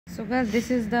So guys, this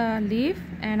is the leaf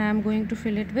and I am going to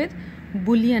fill it with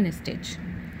bullion stitch.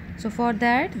 So for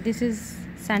that, this is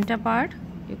center part,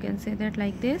 you can say that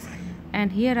like this,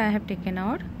 and here I have taken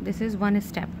out, this is one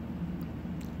step.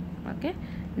 Okay,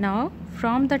 now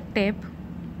from the tip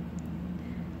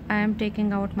I am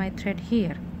taking out my thread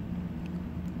here.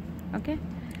 Okay,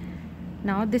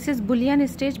 now this is bullion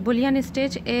stitch. Bullion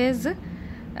stitch is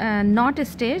knot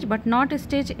stitch, but knot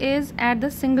stitch is at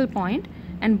the single point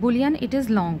and bullion it is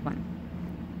long one.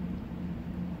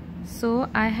 So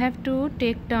I have to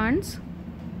take turns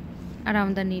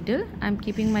around the needle. I'm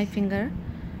keeping my finger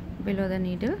below the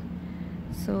needle,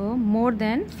 so more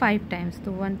than 5 times.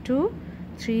 So 1 2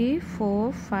 3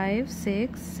 4 5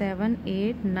 6 7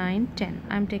 8 9 10.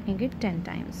 I'm taking it 10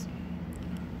 times,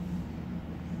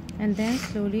 and then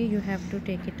slowly you have to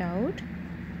take it out.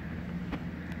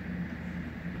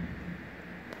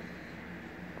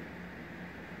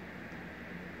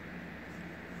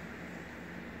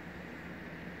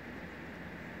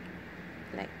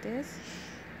 Like this,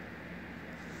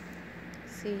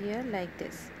 see here, like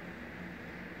this,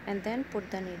 and then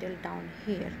put the needle down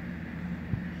here.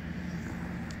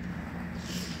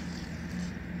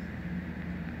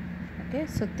 Okay,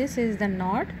 so this is the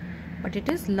knot, but it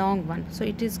is long one, so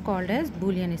it is called as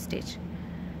bullion stitch.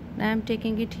 Now I am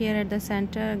taking it here at the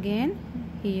center again,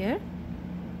 here,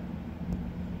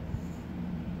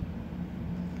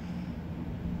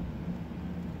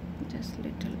 just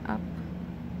little up,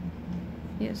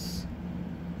 yes,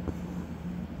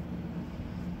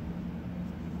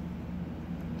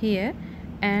 here,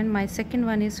 and my second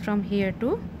one is from here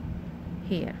to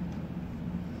here,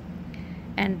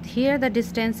 and here the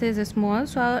distance is small,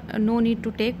 so no need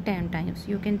to take 10 times.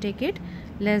 You can take it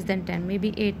less than 10,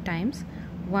 maybe 8 times.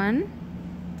 1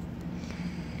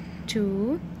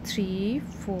 2 3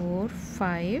 4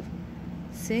 5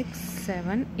 6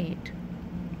 7 8,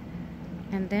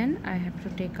 and then I have to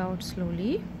take out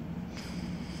slowly.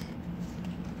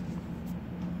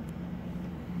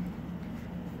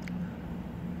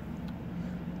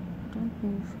 Don't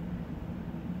move.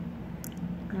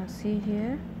 Now see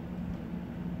here,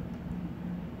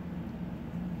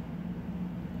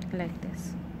 like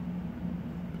this,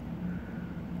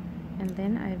 and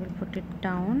then I will put it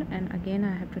down, and again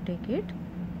I have to take it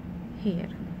here,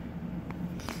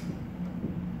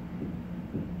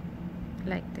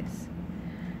 like this.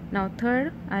 Now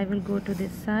third, I will go to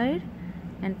this side,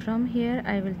 and from here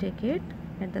I will take it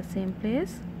at the same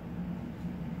place,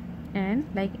 and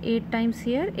like 8 times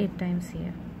here, 8 times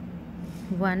here.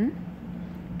 1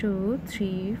 2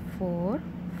 3 4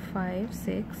 5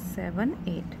 6 7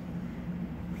 8.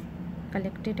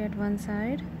 Collect it at one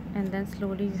side, and then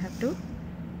slowly you have to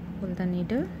pull the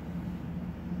needle.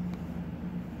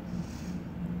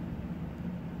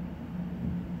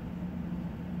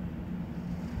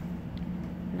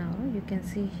 Now you can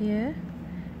see here,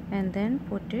 and then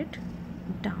put it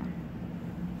down.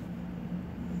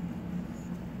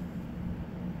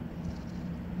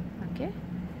 Okay,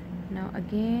 now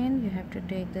again you have to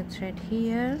take the thread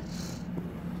here.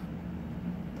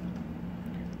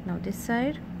 Now this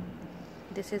side,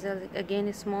 this is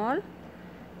again smaller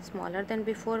than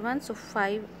before one, so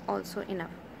 5 also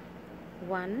enough.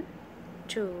 1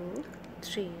 2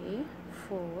 3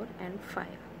 4 and 5.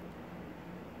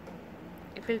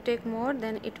 If it will take more,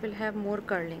 then it will have more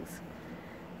curlings.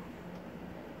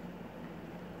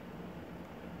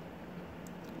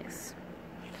 Yes,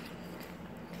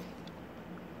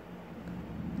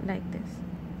 like this.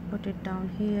 Put it down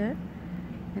here,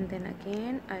 and then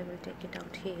again I will take it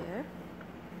out here.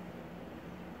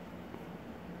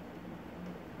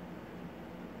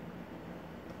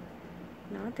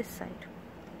 Now this side.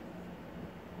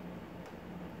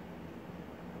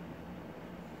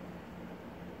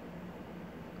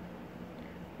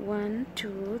 One,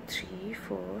 two, three,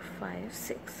 four, five,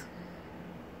 6.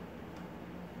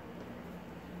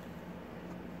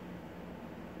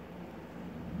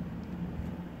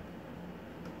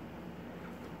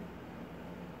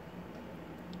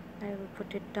 I will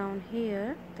put it down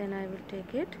here, then I will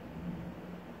take it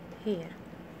here.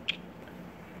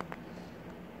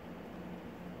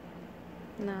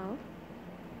 Now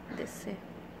this way.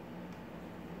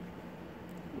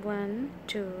 1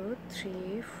 2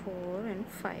 3 4 and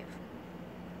 5.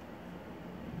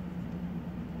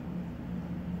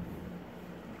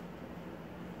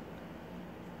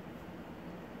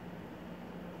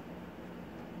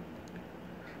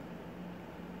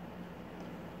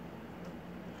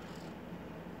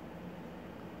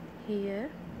 Here,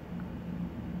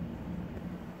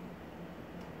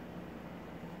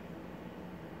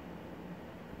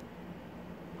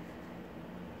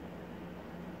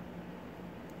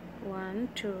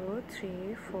 2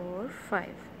 3 4 5.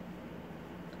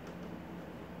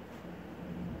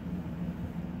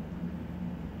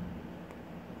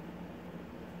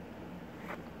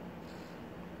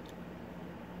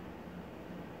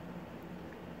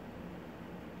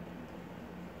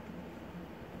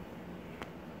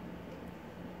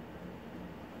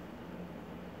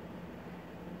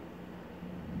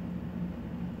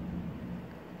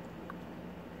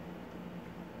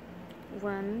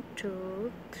 One,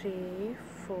 2, 3,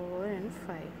 4 and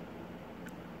 5.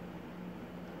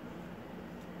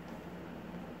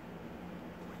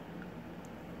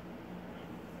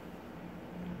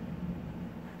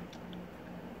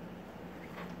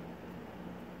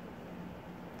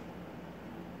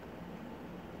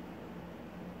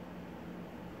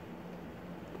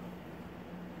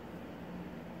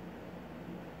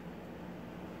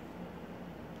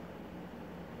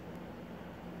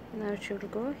 Now it should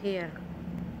go here.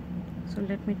 So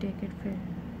let me take it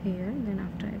here, then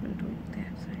after I will do it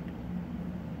that side.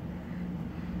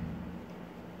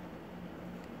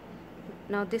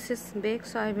 Now this is big,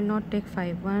 so I will not take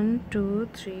 5. 1, 2,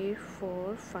 3,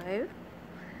 4, 5,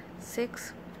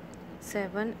 6,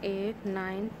 7, 8,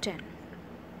 9, 10.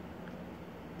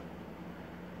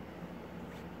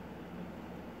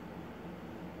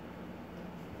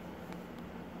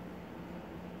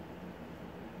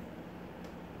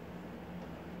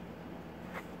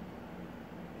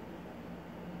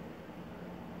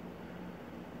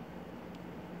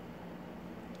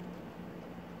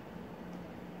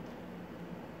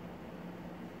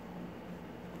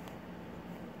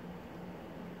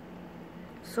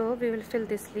 So we will fill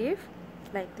this leaf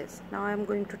like this. Now I am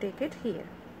going to take it here,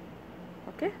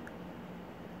 okay,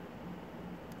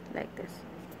 like this.